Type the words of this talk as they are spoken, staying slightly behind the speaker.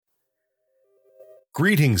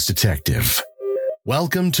Greetings, Detective.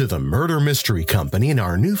 Welcome to the Murder Mystery Company and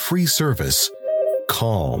our new free service,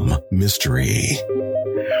 Calm Mystery.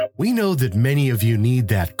 We know that many of you need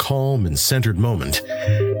that calm and centered moment,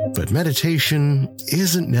 but meditation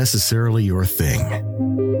isn't necessarily your thing.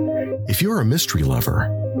 If you're a mystery lover,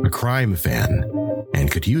 a crime fan, and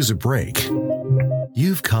could use a break,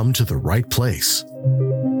 you've come to the right place.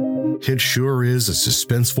 It sure is a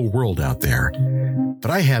suspenseful world out there, but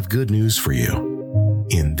I have good news for you.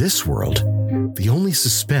 In this world, the only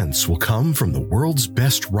suspense will come from the world's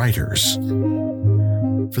best writers.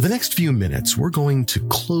 For the next few minutes, we're going to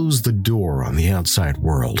close the door on the outside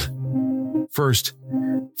world. First,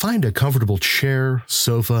 find a comfortable chair,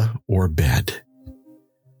 sofa, or bed.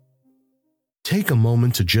 Take a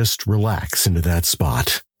moment to just relax into that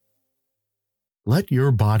spot. Let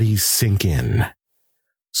your body sink in,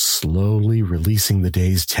 slowly releasing the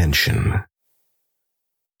day's tension.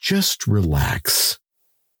 Just relax.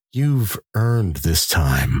 You've earned this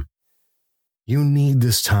time. You need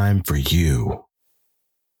this time for you.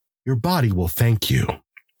 Your body will thank you.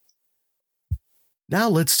 Now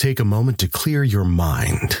let's take a moment to clear your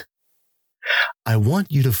mind. I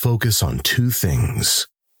want you to focus on two things: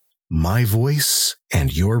 my voice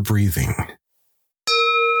and your breathing.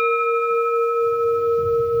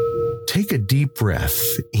 Take a deep breath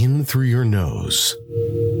in through your nose.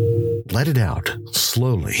 Let it out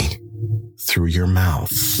slowly through your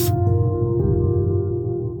mouth.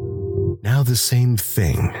 Now the same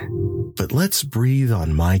thing, but let's breathe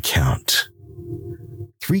on my count.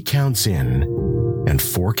 3 counts in and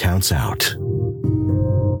 4 counts out.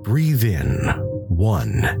 Breathe in.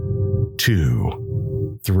 1,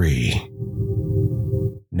 2, 3.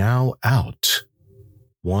 Now out.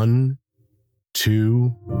 1,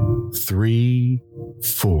 2, 3,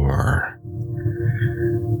 4.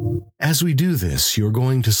 As we do this, you're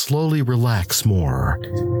going to slowly relax more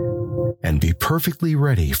and be perfectly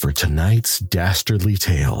ready for tonight's dastardly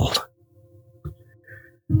tale.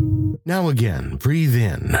 Now again, breathe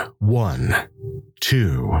in. 1,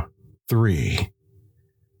 2, 3.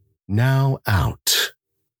 Now out.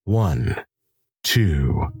 1,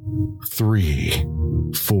 2, 3,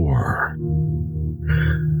 4.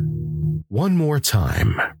 One more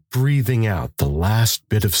time, breathing out the last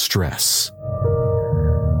bit of stress.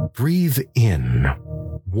 Breathe in.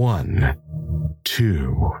 1,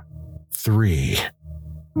 2, 3.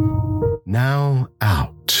 Now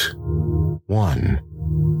out. 1,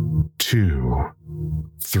 2,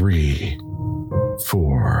 3,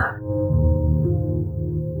 4.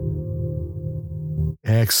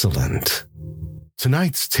 Excellent.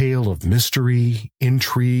 Tonight's tale of mystery,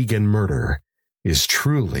 intrigue, and murder is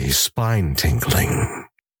truly spine-tingling.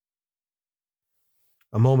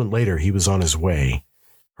 A moment later, he was on his way,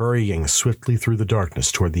 hurrying swiftly through the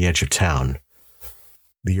darkness toward the edge of town.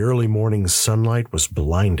 The early morning sunlight was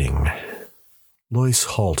blinding. Lois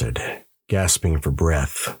halted, gasping for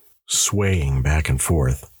breath, swaying back and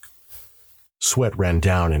forth. Sweat ran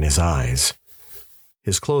down in his eyes.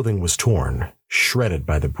 His clothing was torn, shredded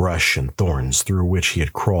by the brush and thorns through which he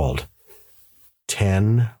had crawled.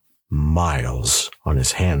 10 miles on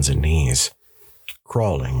his hands and knees,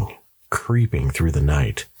 crawling, creeping through the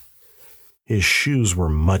night. His shoes were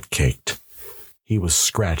mud-caked. He was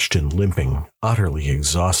scratched and limping, utterly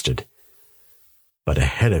exhausted. But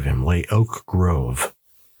ahead of him lay Oak Grove.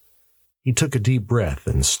 He took a deep breath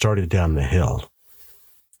and started down the hill.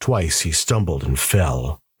 Twice he stumbled and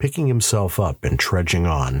fell, picking himself up and trudging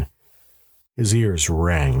on. His ears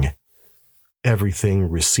rang. Everything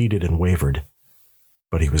receded and wavered.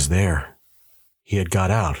 But he was there. He had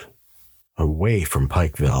got out, away from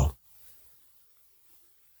Pikeville.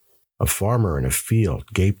 A farmer in a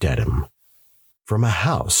field gaped at him. From a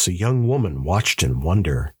house, a young woman watched in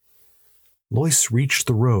wonder. Lois reached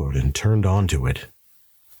the road and turned onto it.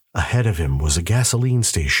 Ahead of him was a gasoline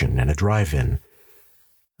station and a drive-in.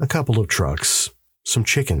 A couple of trucks, some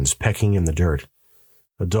chickens pecking in the dirt,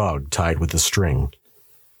 a dog tied with a string.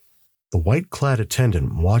 The white-clad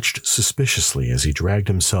attendant watched suspiciously as he dragged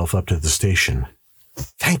himself up to the station.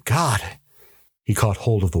 Thank God! He caught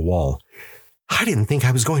hold of the wall. I didn't think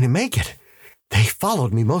I was going to make it. They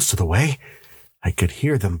followed me most of the way. I could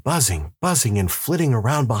hear them buzzing and flitting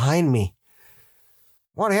around behind me.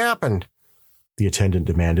 What happened? The attendant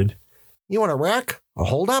demanded. You in a wreck? A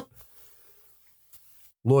holdup?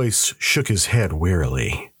 Lois shook his head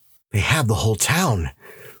wearily. They have the whole town,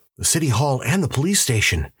 the city hall and the police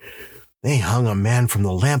station. They hung a man from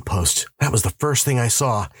the lamppost. That was the first thing I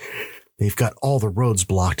saw. They've got all the roads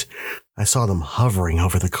blocked. I saw them hovering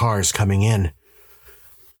over the cars coming in.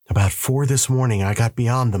 About 4 this morning, I got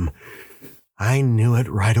beyond them. I knew it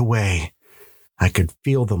right away. I could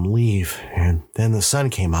feel them leave, and then the sun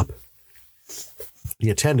came up. The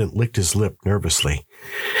attendant licked his lip nervously.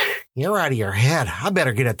 You're out of your head. I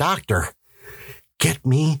better get a doctor. Get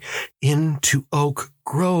me into Oak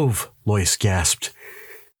Grove, Lois gasped.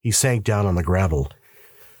 He sank down on the gravel.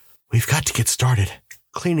 We've got to get started.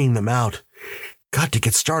 Cleaning them out. Got to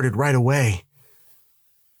get started right away.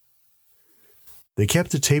 They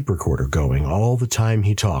kept the tape recorder going all the time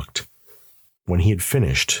he talked. When he had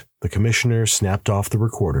finished, the commissioner snapped off the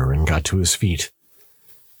recorder and got to his feet.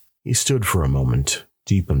 He stood for a moment,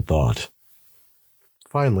 deep in thought.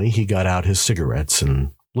 Finally, he got out his cigarettes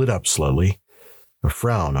and lit up slowly, a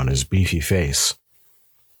frown on his beefy face.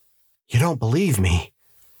 You don't believe me,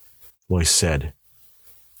 Lois said.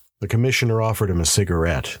 The commissioner offered him a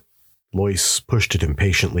cigarette. Lois pushed it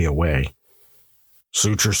impatiently away.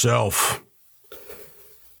 Suit yourself.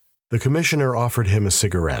 The commissioner offered him a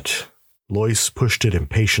cigarette. Lois pushed it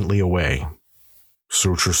impatiently away.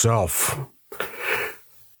 Suit yourself.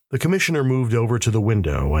 The commissioner moved over to the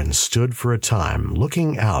window and stood for a time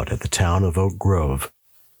looking out at the town of Oak Grove.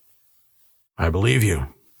 I believe you,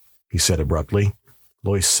 he said abruptly.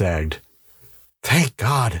 Lois sagged. Thank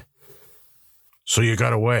God. So you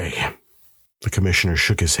got away. The commissioner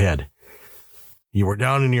shook his head. You were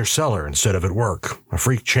down in your cellar instead of at work. A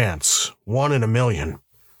freak chance. 1 in a million.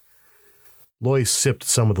 Lois sipped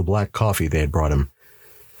some of the black coffee they had brought him.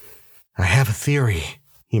 I have a theory,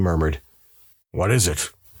 he murmured. What is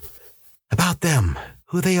it? About them,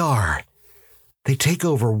 who they are. They take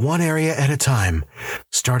over one area at a time,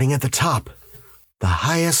 starting at the top, the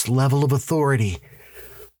highest level of authority,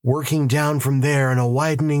 working down from there in a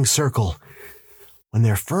widening circle. When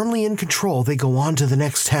they're firmly in control, they go on to the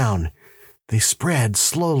next town. They spread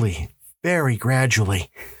slowly, very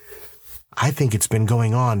gradually. I think it's been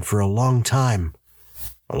going on for a long time.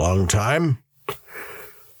 A long time?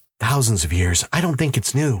 Thousands of years. I don't think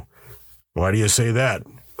it's new. Why do you say that?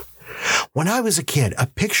 When I was a kid, a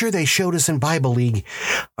picture they showed us in Bible League,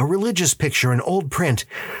 a religious picture in old print,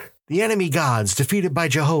 the enemy gods defeated by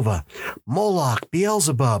Jehovah, Moloch,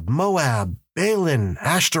 Beelzebub, Moab, Baalin,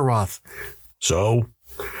 Ashtaroth. So?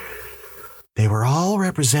 They were all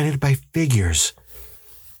represented by figures.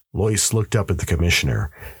 Lois looked up at the commissioner.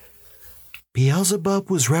 Beelzebub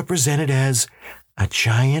was represented as a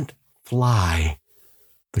giant fly.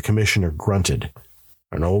 The commissioner grunted.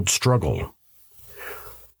 An old struggle.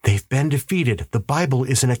 They've been defeated. The Bible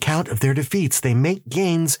is an account of their defeats. They make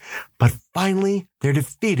gains, but finally they're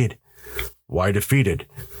defeated. Why defeated?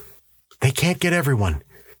 They can't get everyone.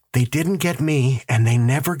 They didn't get me, and they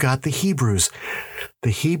never got the Hebrews. The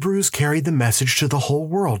Hebrews carried the message to the whole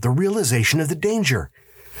world, the realization of the danger.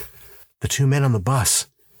 The 2 men on the bus,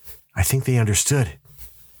 I think they understood.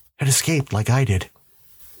 Had escaped like I did.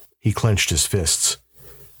 He clenched his fists.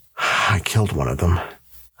 I killed one of them.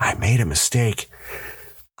 I made a mistake.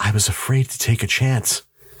 I was afraid to take a chance.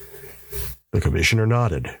 The commissioner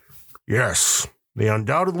nodded. Yes, they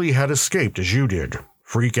undoubtedly had escaped as you did.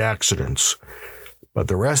 Freak accidents. But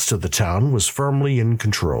the rest of the town was firmly in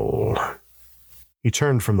control. He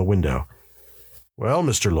turned from the window. Well,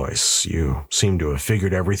 Mr. Lois, you seem to have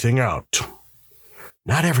figured everything out.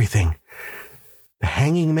 Not everything. The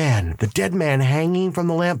hanging man, the dead man hanging from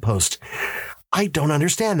the lamppost. I don't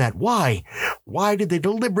understand that. Why? Why did they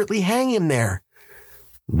deliberately hang him there?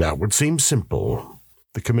 That would seem simple.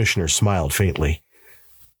 The commissioner smiled faintly.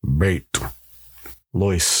 Bait.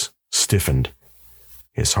 Lois stiffened.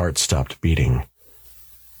 His heart stopped beating.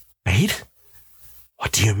 Bait?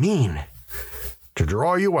 What do you mean? To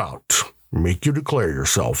draw you out, make you declare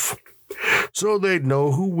yourself, so they'd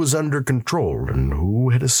know who was under control and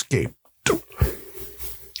who had escaped.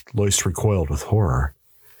 Lois recoiled with horror.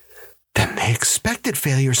 Then they expected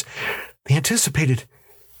failures. They anticipated.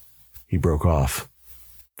 He broke off.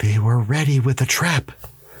 They were ready with a trap.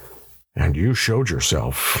 And you showed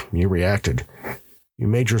yourself. You reacted. You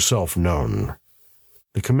made yourself known.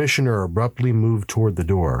 The commissioner abruptly moved toward the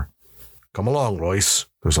door. Come along, Lois.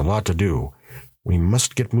 There's a lot to do. We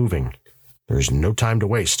must get moving. There's no time to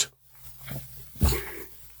waste.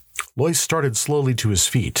 Lois started slowly to his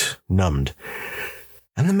feet, numbed.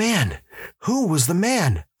 And the man? Who was the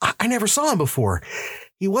man? I never saw him before.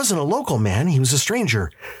 He wasn't a local man. He was a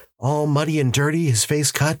stranger. All muddy and dirty, his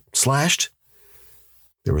face cut, slashed.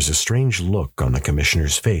 There was a strange look on the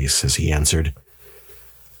commissioner's face as he answered.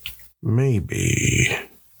 Maybe,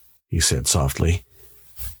 he said softly.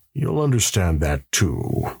 You'll understand that,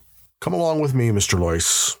 too. Come along with me, Mr.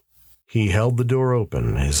 Lois. He held the door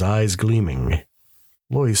open, his eyes gleaming.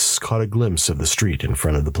 Lois caught a glimpse of the street in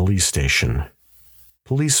front of the police station.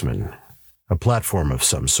 Policemen. A platform of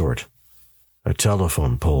some sort. A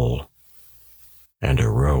telephone pole. and a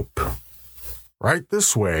rope. "Right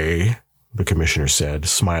this way," the commissioner said,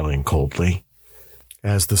 smiling coldly.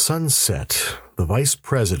 As the sun set, the vice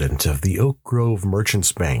president of the Oak Grove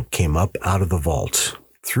Merchants Bank came up out of the vault,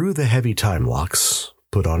 threw the heavy time locks,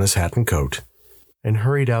 put on his hat and coat, and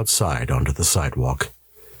hurried outside onto the sidewalk.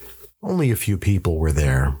 Only a few people were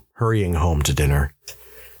there, hurrying home to dinner.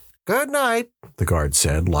 "Good night," the guard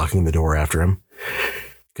said, locking the door after him.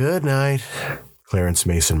 "Good night," Clarence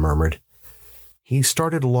Mason murmured. He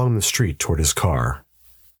started along the street toward his car.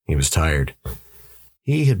 He was tired.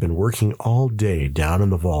 He had been working all day down in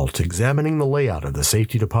the vault, examining the layout of the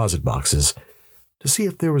safety deposit boxes to see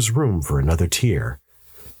if there was room for another tier.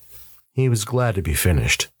 He was glad to be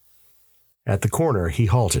finished. At the corner, he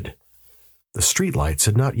halted. The streetlights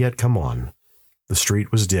had not yet come on. The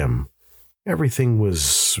street was dim. Everything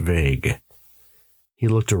was vague. He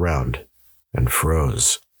looked around and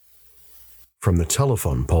froze. From the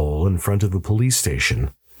telephone pole in front of the police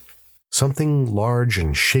station, something large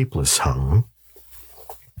and shapeless hung.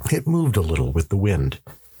 It moved a little with the wind.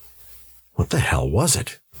 What the hell was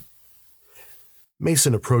it?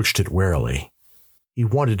 Mason approached it warily. He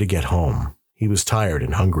wanted to get home. He was tired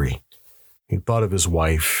and hungry. He thought of his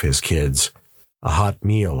wife, his kids, a hot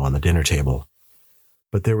meal on the dinner table.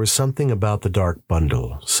 But there was something about the dark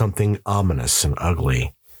bundle, something ominous and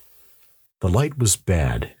ugly. The light was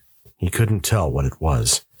bad. He couldn't tell what it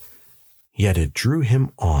was. Yet it drew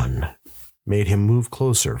him on, made him move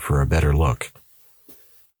closer for a better look.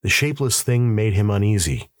 The shapeless thing made him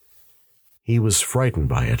uneasy. He was frightened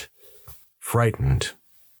by it, frightened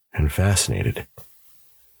and fascinated.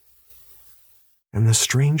 And the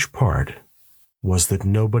strange part was that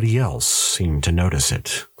nobody else seemed to notice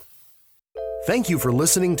it. Thank you for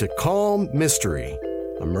listening to Calm Mystery,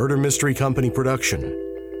 a Murder Mystery Company production.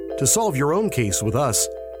 To solve your own case with us,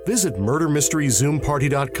 visit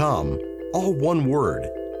murdermysteryzoomparty.com, all one word,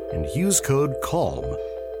 and use code CALM,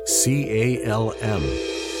 C-A-L-M,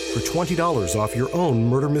 for $20 off your own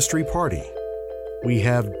murder mystery party. We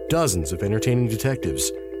have dozens of entertaining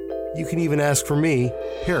detectives. You can even ask for me,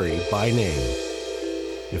 Perry, by name.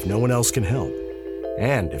 If no one else can help,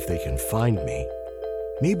 and if they can find me,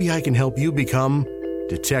 maybe I can help you become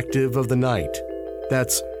Detective of the Night.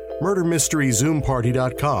 That's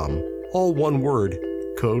murdermysteryzoomparty.com, all one word,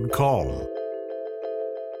 code CALM.